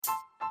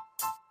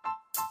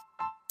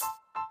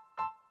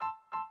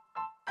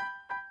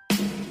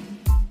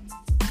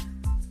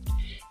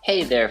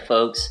Hey there,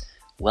 folks.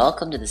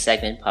 Welcome to the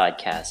Segment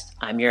Podcast.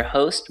 I'm your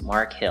host,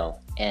 Mark Hill.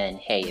 And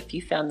hey, if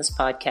you found this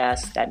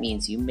podcast, that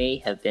means you may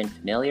have been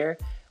familiar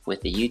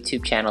with the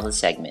YouTube channel, The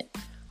Segment.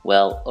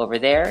 Well, over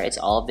there, it's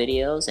all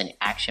videos and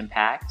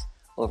action-packed.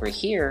 Over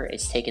here,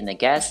 it's taking the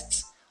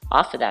guests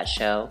off of that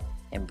show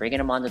and bringing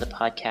them onto the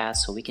podcast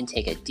so we can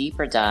take a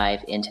deeper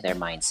dive into their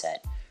mindset.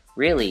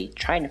 Really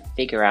trying to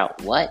figure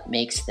out what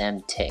makes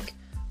them tick.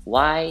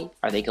 Why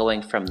are they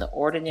going from the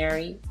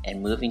ordinary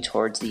and moving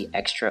towards the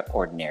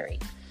extraordinary?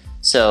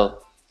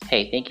 So,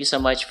 hey, thank you so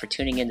much for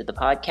tuning into the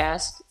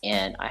podcast,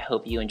 and I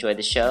hope you enjoy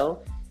the show,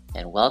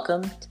 and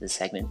welcome to the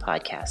Segment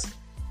Podcast.